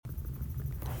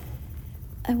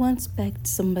I once begged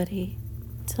somebody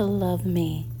to love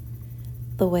me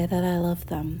the way that I love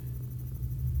them,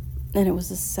 and it was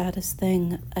the saddest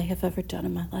thing I have ever done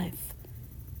in my life.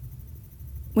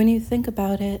 When you think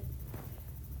about it,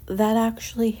 that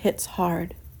actually hits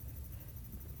hard,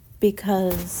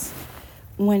 because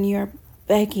when you're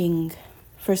begging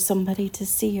for somebody to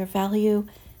see your value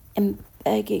and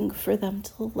begging for them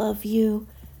to love you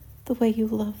the way you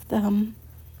love them,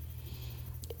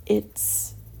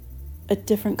 it's a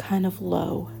different kind of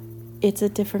low. It's a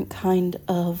different kind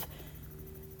of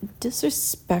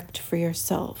disrespect for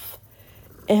yourself.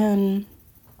 And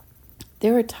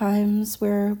there are times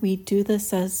where we do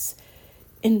this as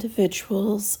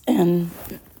individuals, and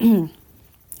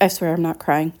I swear I'm not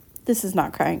crying. This is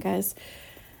not crying, guys.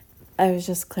 I was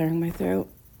just clearing my throat.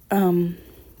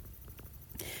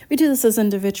 We do this as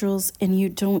individuals, and you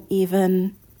don't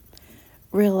even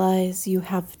realize you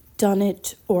have done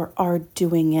it or are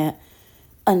doing it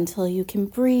until you can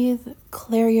breathe,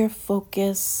 clear your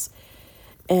focus,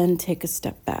 and take a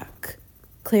step back.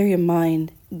 Clear your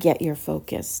mind, get your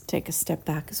focus, take a step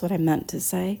back is what I meant to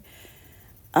say.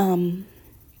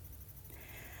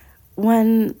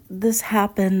 When this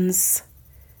happens,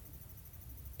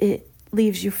 it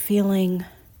leaves you feeling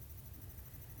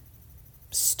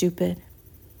stupid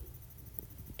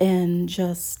and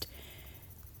just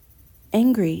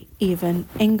angry, even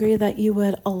angry that you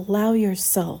would allow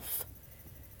yourself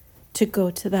to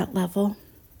go to that level.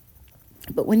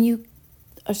 But when you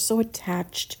are so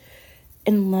attached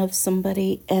and love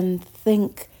somebody and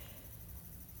think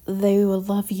they will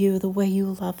love you the way you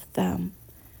love them,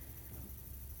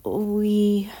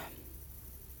 we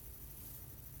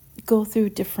go through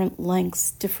different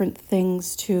lengths, different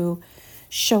things to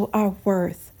show our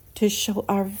worth, to show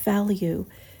our value,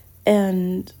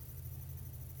 and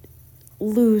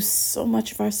lose so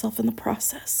much of ourselves in the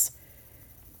process.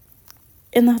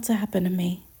 And that's what happened to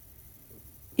me.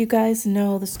 You guys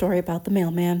know the story about the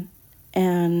mailman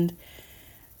and,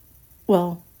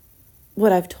 well,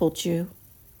 what I've told you,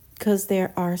 because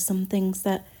there are some things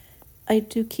that I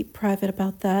do keep private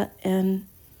about that, and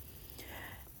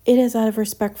it is out of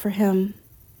respect for him,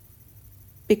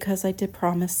 because I did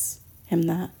promise him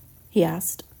that. He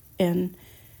asked, and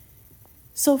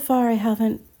so far I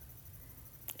haven't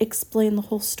explained the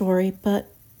whole story,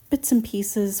 but bits and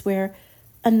pieces where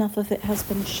enough of it has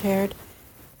been shared.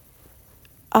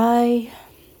 I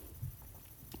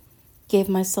gave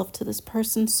myself to this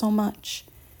person so much,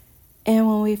 and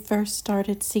when we first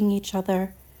started seeing each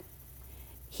other,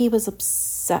 he was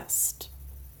obsessed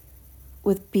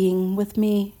with being with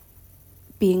me,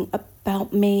 being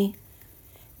about me,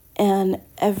 and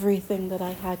everything that I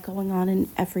had going on and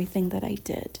everything that I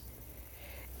did.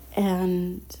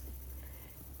 And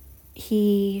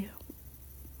he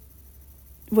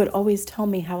would always tell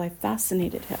me how I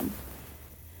fascinated him.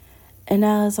 And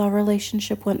as our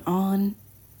relationship went on,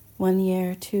 1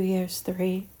 year, 2 years,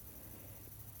 3,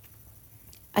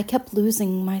 I kept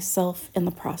losing myself in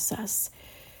the process,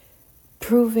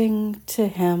 proving to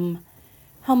him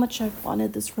how much I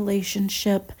wanted this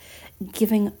relationship,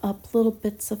 giving up little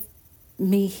bits of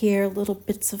me here, little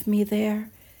bits of me there,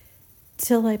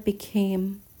 till I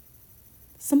became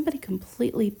somebody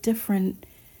completely different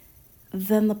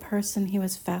than the person he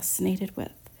was fascinated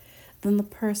with, than the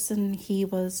person he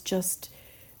was just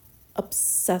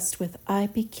obsessed with. I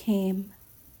became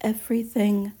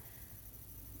everything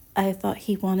I thought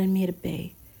he wanted me to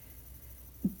be,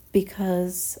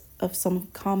 because of some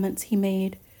comments he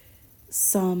made,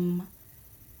 some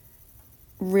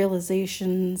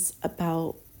realizations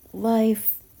about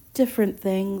life, different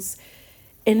things.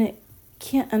 And it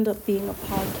can't end up being a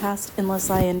podcast unless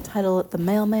I entitle it The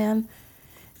Mailman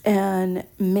and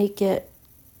make it,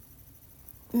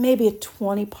 maybe a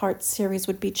 20-part series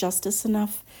would be justice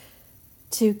enough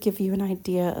to give you an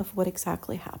idea of what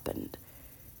exactly happened.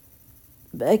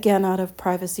 Again, out of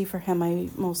privacy for him, I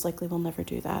most likely will never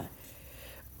do that.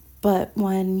 But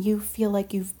when you feel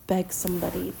like you've begged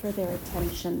somebody for their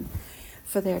attention,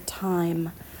 for their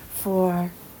time,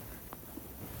 for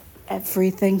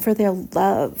everything, for their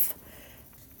love,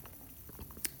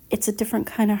 it's a different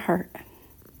kind of hurt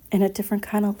and a different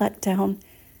kind of letdown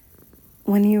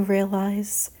when you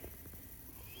realize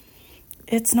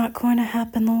it's not going to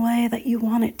happen the way that you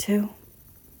want it to.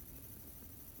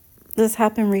 This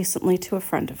happened recently to a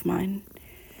friend of mine.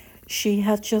 She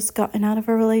had just gotten out of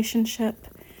a relationship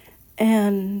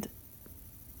and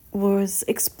was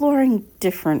exploring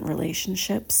different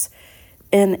relationships.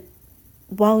 And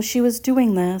while she was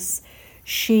doing this,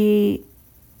 she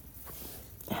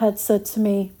had said to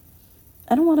me,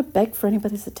 I don't want to beg for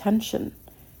anybody's attention.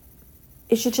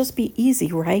 It should just be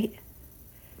easy, right?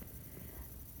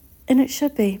 And it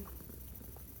should be.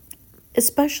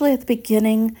 Especially at the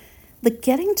beginning, the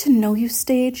getting to know you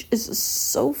stage is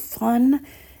so fun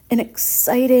and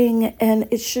exciting, and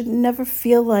it should never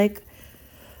feel like,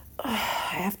 oh,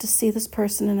 I have to see this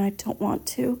person and I don't want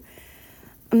to.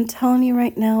 I'm telling you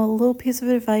right now, a little piece of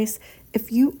advice: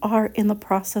 if you are in the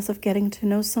process of getting to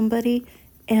know somebody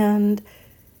and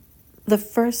the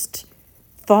first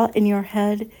thought in your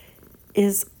head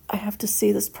is, I have to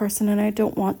see this person and I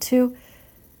don't want to,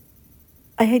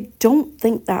 I don't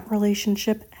think that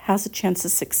relationship has a chance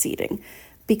of succeeding,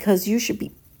 because you should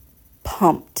be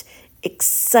pumped,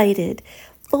 excited,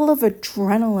 full of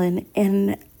adrenaline,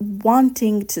 and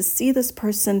wanting to see this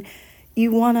person.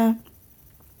 You want to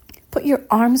put your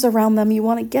arms around them. You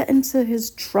want to get into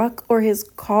his truck or his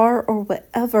car or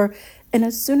whatever. And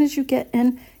as soon as you get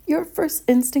in, your first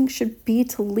instinct should be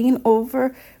to lean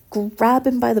over, grab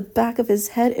him by the back of his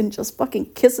head, and just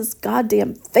fucking kiss his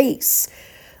goddamn face.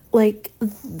 Like,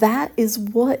 that is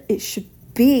what it should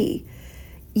be.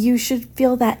 You should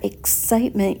feel that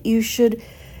excitement. You should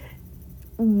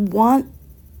want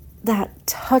that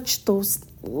touch, those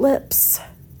lips.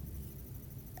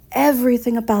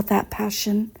 Everything about that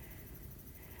passion.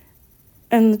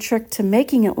 And the trick to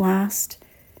making it last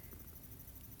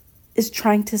is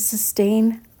trying to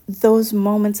sustain those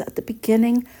moments at the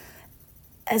beginning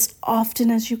as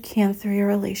often as you can through your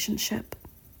relationship.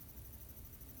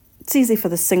 It's easy for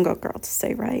the single girl to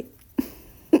say, right?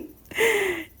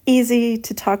 Easy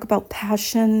to talk about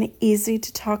passion, easy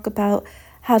to talk about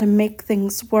how to make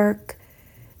things work.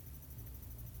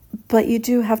 But you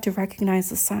do have to recognize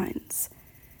the signs.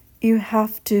 You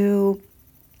have to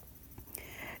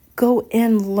go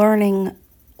in learning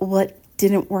what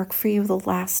didn't work for you the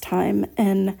last time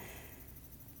and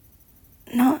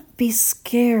not be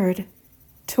scared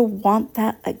to want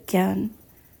that again.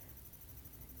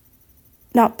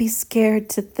 Not be scared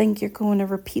to think you're going to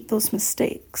repeat those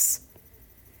mistakes.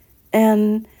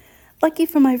 And lucky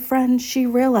for my friend, she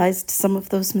realized some of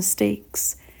those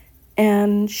mistakes.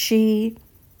 And she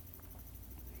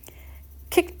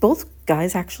kicked both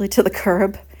guys actually to the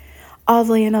curb.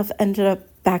 Oddly enough, ended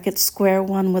up back at square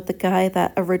one with the guy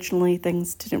that originally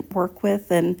things didn't work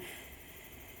with, and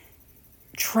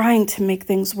trying to make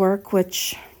things work,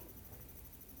 which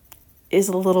is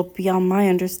a little beyond my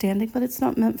understanding, but it's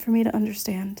not meant for me to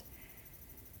understand.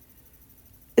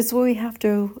 It's what we have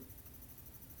to,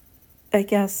 I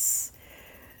guess,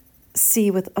 see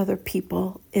with other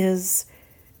people is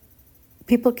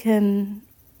people can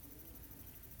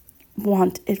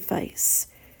want advice.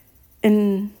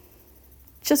 And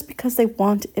just because they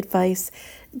want advice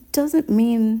doesn't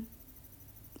mean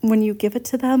when you give it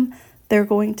to them, they're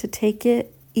going to take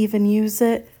it, even use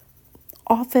it.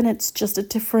 Often it's just a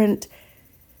different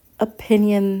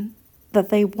opinion that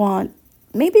they want,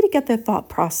 maybe to get their thought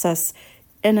process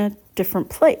in a different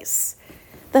place.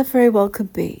 That very well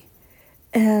could be.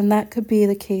 And that could be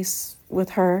the case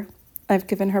with her. I've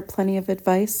given her plenty of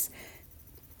advice.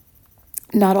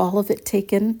 Not all of it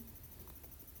taken.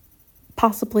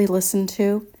 Possibly listened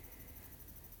to.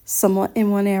 Somewhat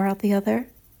in one ear out the other.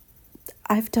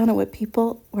 I've done it with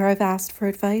people where I've asked for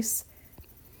advice.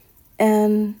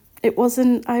 And it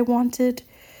wasn't I wanted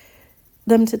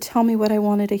them to tell me what I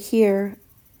wanted to hear.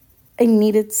 I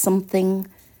needed something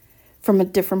from a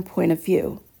different point of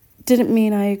view. Didn't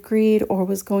mean I agreed or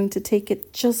was going to take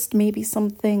it, just maybe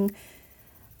something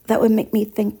that would make me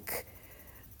think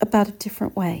about a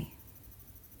different way.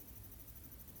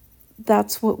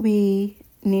 That's what we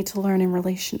need to learn in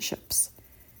relationships.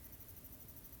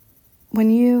 When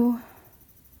you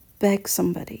beg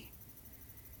somebody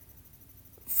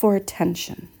for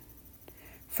attention,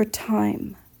 for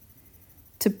time,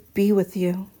 to be with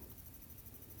you,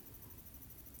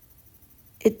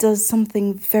 it does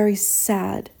something very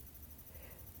sad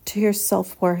to your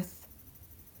self-worth,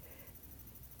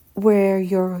 where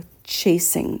you're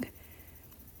chasing.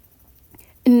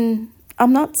 And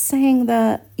I'm not saying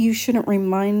that you shouldn't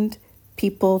remind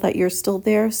people that you're still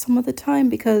there some of the time,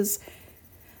 because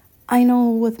I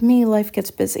know with me, life gets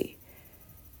busy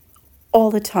all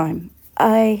the time.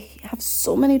 I have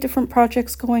so many different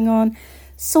projects going on,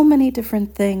 so many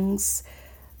different things,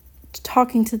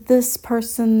 talking to this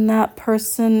person, that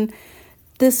person,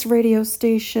 this radio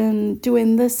station,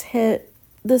 doing this hit,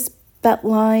 this bet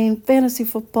line, fantasy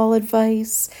football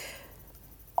advice,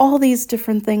 all these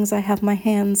different things I have my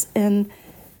hands in.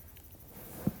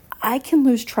 I can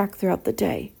lose track throughout the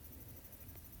day.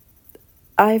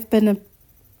 I've been a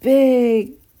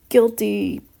big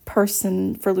guilty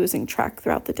person for losing track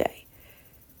throughout the day.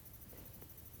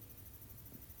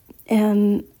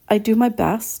 And I do my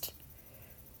best.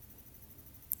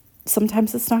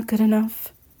 Sometimes it's not good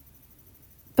enough.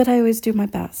 but I always do my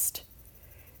best.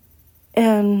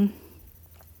 And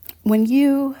when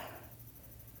you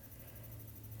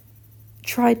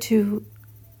try to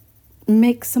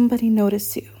make somebody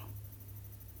notice you,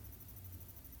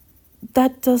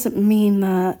 that doesn't mean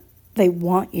that they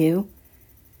want you.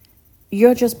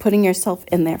 You're just putting yourself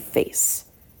in their face.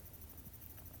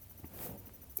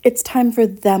 It's time for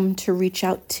them to reach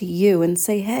out to you and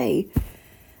say, hey,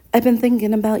 I've been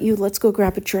thinking about you. Let's go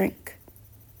grab a drink.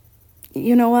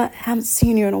 You know what? Haven't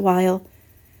seen you in a while.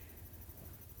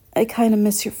 I kind of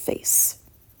miss your face.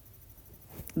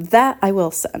 That I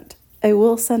will send. I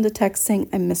will send a text saying,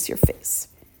 I miss your face.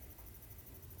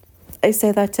 I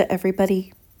say that to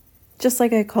everybody, just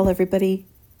like I call everybody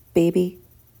baby.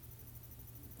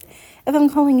 If I'm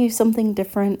calling you something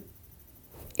different,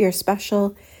 you're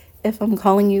special. If I'm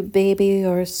calling you baby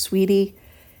or sweetie,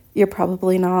 you're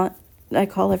probably not. I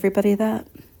call everybody that.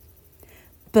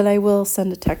 But I will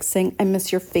send a text saying, I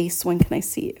miss your face. When can I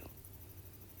see you?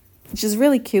 Which is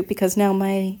really cute because now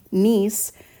my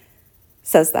niece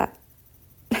says that.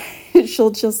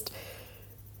 She'll just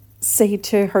say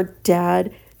to her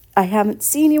dad, I haven't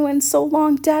seen you in so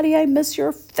long, Daddy, I miss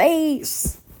your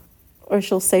face. Or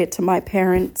she'll say it to my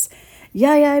parents,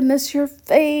 yeah, I miss your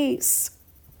face.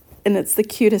 And it's the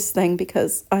cutest thing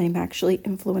because I'm actually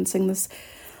influencing this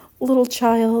little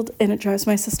child and it drives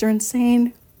my sister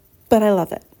insane, but I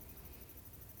love it.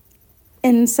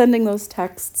 And sending those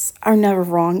texts are never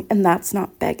wrong, and that's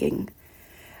not begging.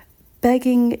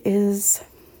 Begging is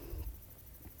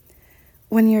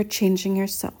when you're changing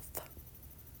yourself,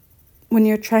 when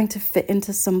you're trying to fit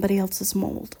into somebody else's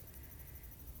mold.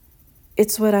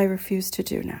 It's what I refuse to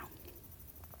do now.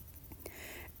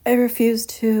 I refuse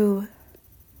to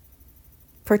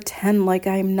pretend like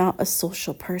I'm not a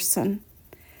social person.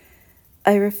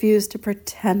 I refuse to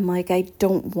pretend like I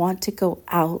don't want to go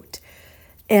out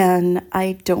and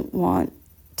I don't want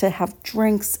to have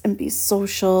drinks and be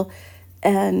social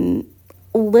and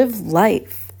live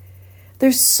life.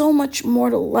 There's so much more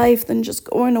to life than just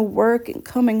going to work and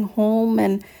coming home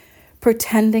and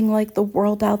pretending like the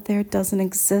world out there doesn't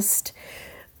exist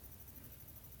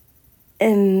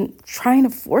and trying to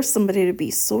force somebody to be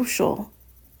social.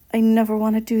 I never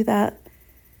want to do that.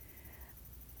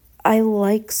 I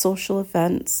like social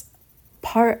events.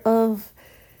 Part of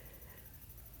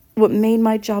what made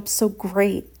my job so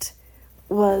great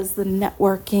was the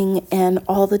networking and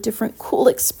all the different cool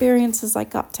experiences I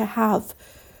got to have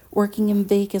working in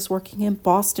Vegas, working in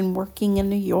Boston, working in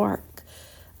New York.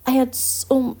 I had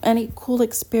so many cool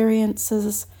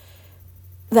experiences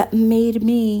that made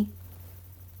me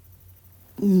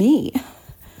me.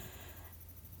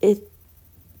 It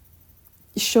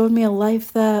showed me a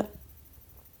life that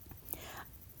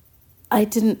I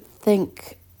didn't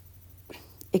think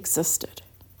existed.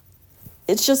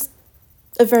 It's just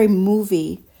a very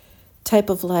movie type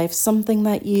of life, something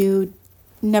that you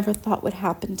never thought would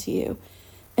happen to you.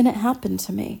 And it happened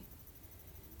to me.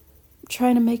 I'm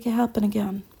trying to make it happen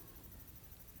again.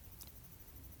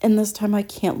 And this time I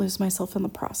can't lose myself in the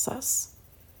process.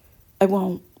 I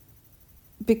won't,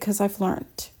 because I've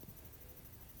learned.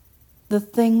 The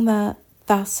thing that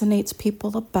fascinates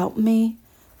people about me,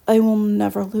 I will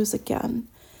never lose again.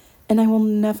 And I will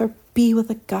never be with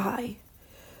a guy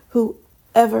who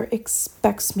ever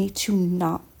expects me to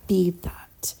not be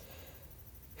that,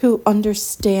 who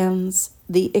understands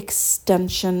the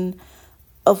extension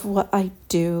of what I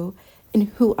do and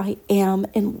who I am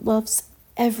and loves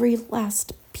every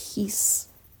last piece,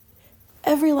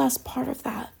 every last part of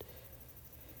that,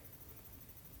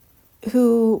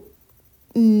 who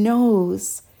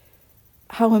knows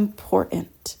how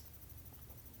important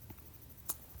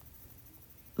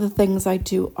the things I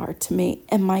do are to me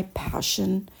and my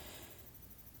passion.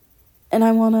 And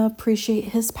I want to appreciate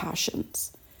his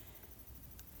passions.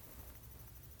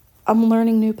 I'm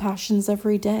learning new passions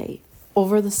every day.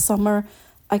 Over the summer,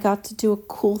 I got to do a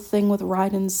cool thing with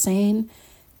Ride Insane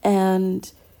and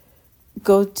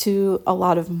go to a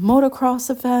lot of motocross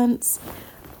events.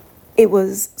 It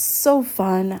was so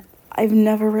fun. I've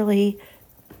never really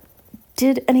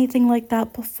did anything like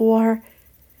that before.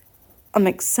 I'm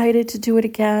excited to do it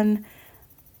again.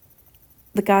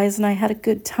 The guys and I had a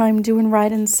good time doing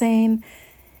Ride Insane.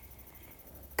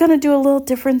 Gonna do a little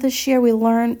different this year. We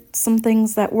learned some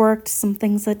things that worked, some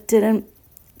things that didn't.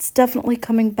 It's definitely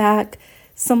coming back.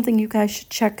 Something you guys should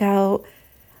check out.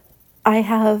 I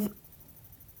have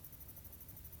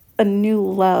a new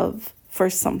love for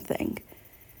something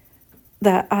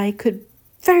that I could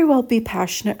very well be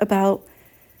passionate about.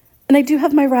 And I do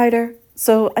have my rider,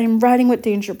 so I'm riding with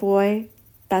Danger Boy.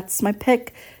 That's my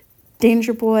pick.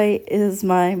 Danger Boy is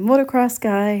my motocross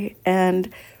guy,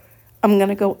 and I'm going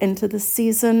to go into the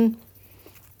season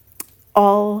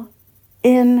all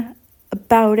in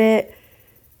about it.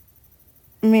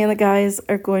 Me and the guys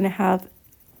are going to have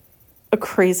a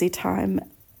crazy time.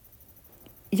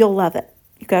 You'll love it.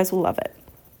 You guys will love it.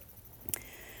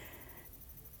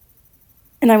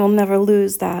 And I will never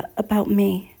lose that about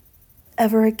me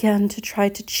ever again, to try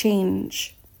to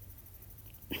change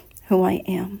who I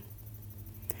am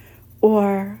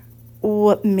or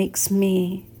what makes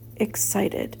me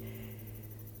excited.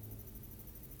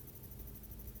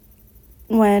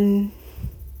 When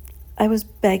I was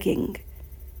begging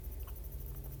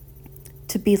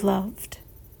to be loved,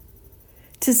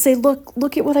 to say,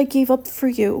 look at what I gave up for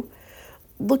you.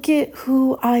 Look at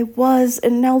who I was,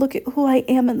 and now look at who I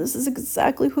am, and this is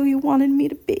exactly who you wanted me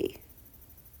to be.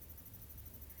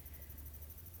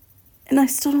 And I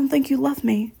still don't think you love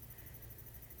me.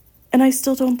 And I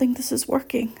still don't think this is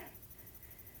working.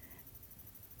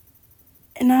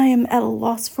 And I am at a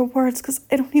loss for words because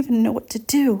I don't even know what to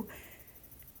do.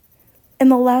 In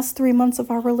the last 3 months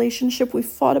of our relationship, we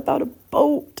fought about a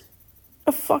boat.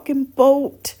 A fucking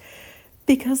boat.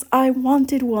 Because I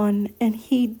wanted one and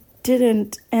he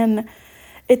didn't. And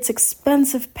it's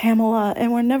expensive, Pamela,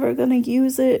 and we're never going to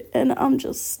use it. And I'm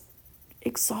just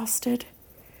exhausted.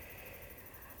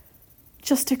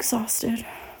 Just exhausted.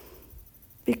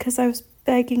 Because I was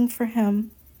begging for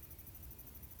him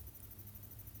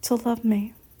to love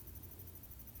me.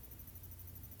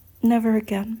 Never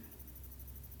again.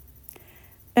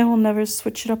 I will never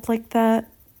switch it up like that.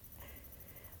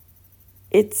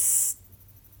 It's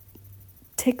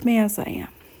take me as I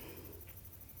am.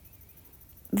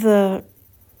 The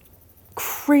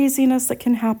craziness that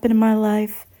can happen in my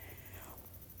life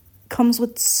comes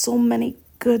with so many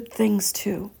good things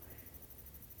too.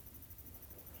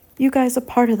 You guys are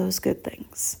part of those good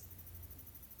things.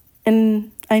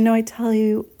 And I know I tell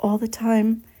you all the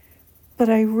time, but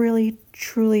I really,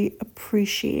 truly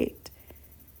appreciate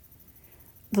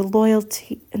the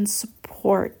loyalty and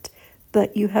support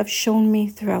that you have shown me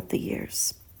throughout the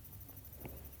years.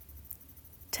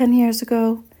 10 years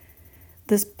ago,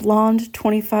 this blonde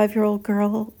 25-year-old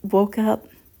girl woke up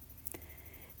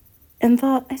and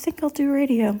thought, I think I'll do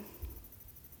radio.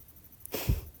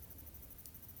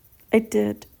 I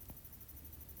did.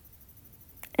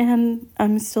 And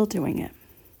I'm still doing it.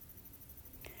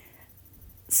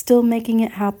 Still making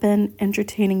it happen,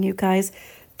 entertaining you guys,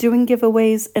 doing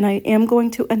giveaways, and I am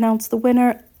going to announce the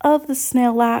winner of the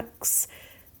Snail Axe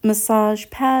massage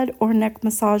pad or neck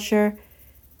massager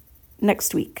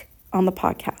next week on the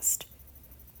podcast.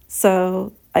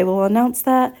 So I will announce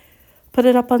that, put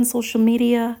it up on social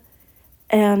media,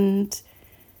 and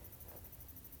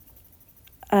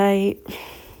I'm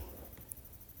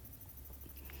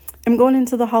going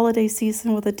into the holiday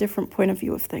season with a different point of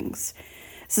view of things.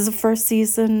 This is the first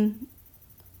season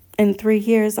in 3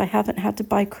 years I haven't had to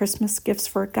buy Christmas gifts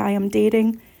for a guy I'm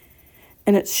dating.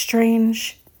 And it's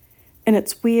strange. And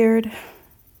it's weird.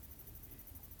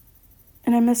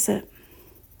 And I miss it.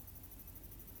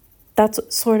 That's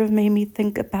what sort of made me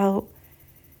think about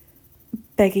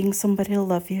begging somebody to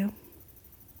love you.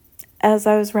 As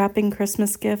I was wrapping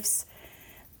Christmas gifts,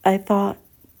 I thought,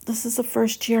 this is the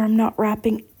first year I'm not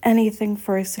wrapping anything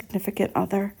for a significant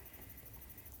other.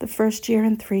 The first year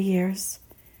in 3 years.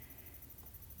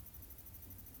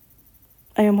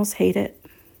 I almost hate it.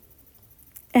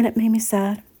 And it made me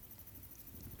sad.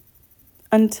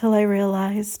 Until I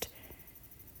realized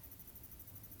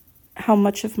how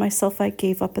much of myself I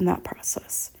gave up in that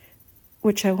process,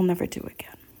 which I will never do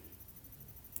again.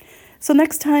 So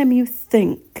next time you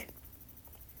think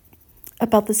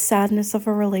about the sadness of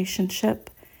a relationship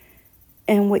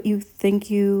and what you think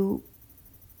you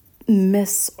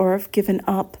miss or have given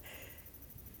up,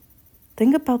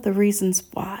 think about the reasons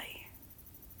why.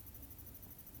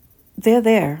 They're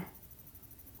there.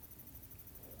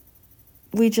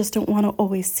 We just don't want to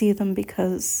always see them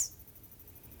because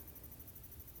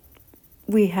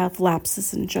we have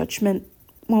lapses in judgment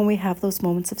when we have those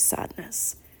moments of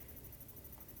sadness.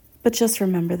 But just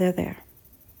remember, they're there.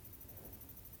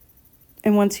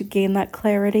 And once you gain that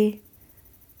clarity,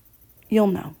 you'll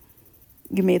know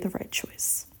you made the right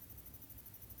choice.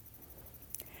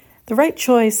 The right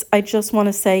choice, I just want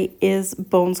to say, is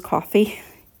Bones Coffee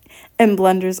and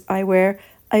Blenders Eyewear.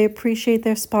 I appreciate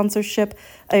their sponsorship.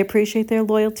 I appreciate their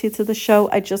loyalty to the show.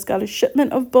 I just got a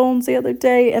shipment of Bones the other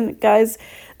day, and guys,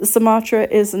 the Sumatra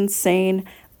is insane.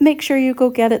 Make sure you go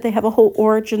get it. They have a whole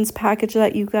Origins package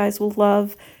that you guys will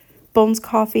love. Bones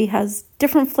Coffee has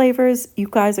different flavors you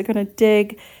guys are going to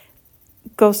dig.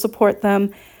 Go support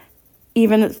them.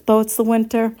 Even though it's the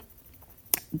winter,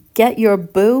 get your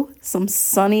boo some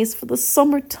sunnies for the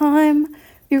summertime.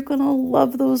 You're going to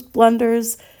love those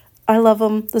blenders. I love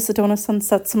them. The Sedona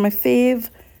Sunsets are my fave.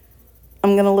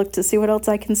 I'm going to look to see what else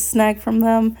I can snag from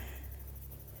them.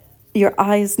 Your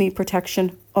eyes need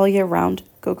protection all year round.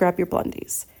 Go grab your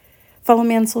blendies. Follow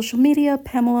me on social media,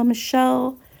 Pamela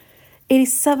Michelle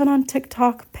 87 on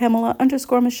TikTok, Pamela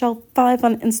 _Michelle 5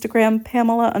 on Instagram,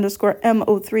 Pamela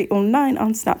 _MO309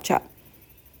 on Snapchat.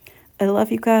 I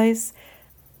love you guys.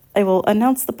 I will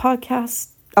announce the podcast,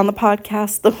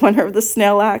 the winner of the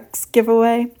Snail Axe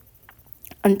giveaway.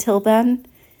 Until then,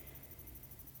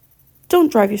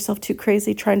 don't drive yourself too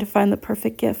crazy trying to find the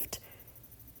perfect gift.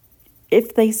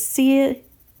 If you see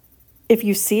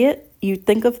it, you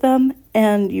think of them,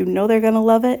 and you know they're going to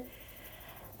love it,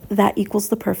 that equals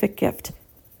the perfect gift.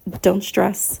 Don't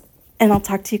stress, and I'll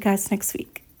talk to you guys next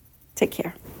week. Take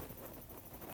care.